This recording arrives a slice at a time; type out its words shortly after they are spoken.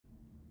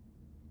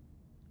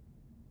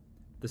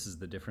This is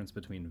the difference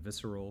between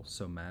visceral,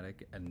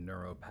 somatic, and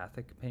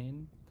neuropathic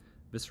pain.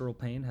 Visceral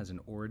pain has an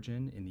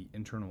origin in the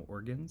internal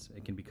organs.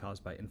 It can be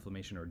caused by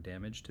inflammation or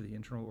damage to the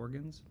internal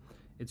organs.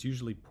 It's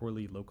usually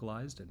poorly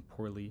localized and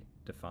poorly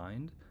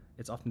defined.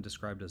 It's often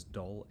described as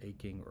dull,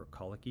 aching, or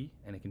colicky,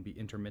 and it can be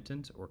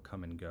intermittent or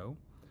come and go.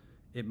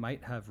 It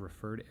might have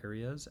referred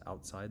areas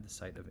outside the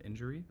site of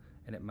injury,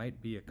 and it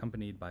might be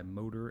accompanied by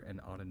motor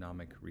and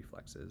autonomic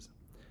reflexes.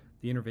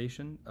 The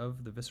innervation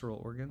of the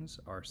visceral organs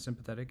are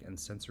sympathetic and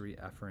sensory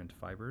afferent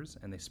fibers,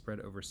 and they spread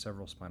over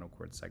several spinal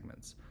cord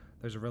segments.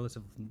 There's a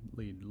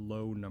relatively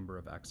low number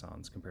of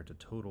axons compared to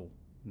total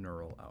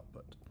neural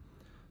output.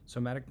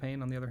 Somatic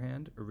pain, on the other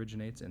hand,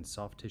 originates in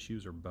soft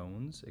tissues or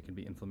bones. It can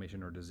be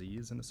inflammation or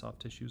disease in the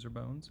soft tissues or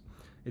bones.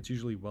 It's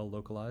usually well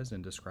localized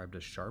and described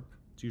as sharp.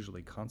 It's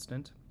usually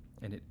constant,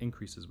 and it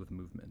increases with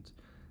movement.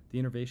 The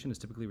innervation is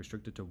typically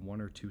restricted to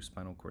 1 or 2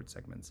 spinal cord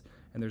segments,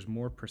 and there's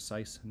more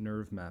precise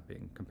nerve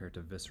mapping compared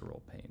to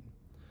visceral pain.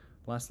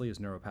 Lastly is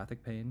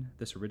neuropathic pain.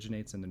 This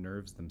originates in the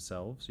nerves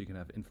themselves, so you can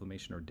have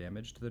inflammation or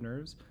damage to the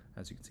nerves,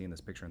 as you can see in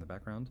this picture in the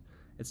background.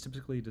 It's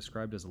typically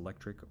described as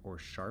electric or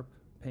sharp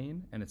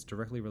pain, and it's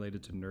directly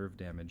related to nerve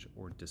damage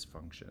or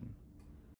dysfunction.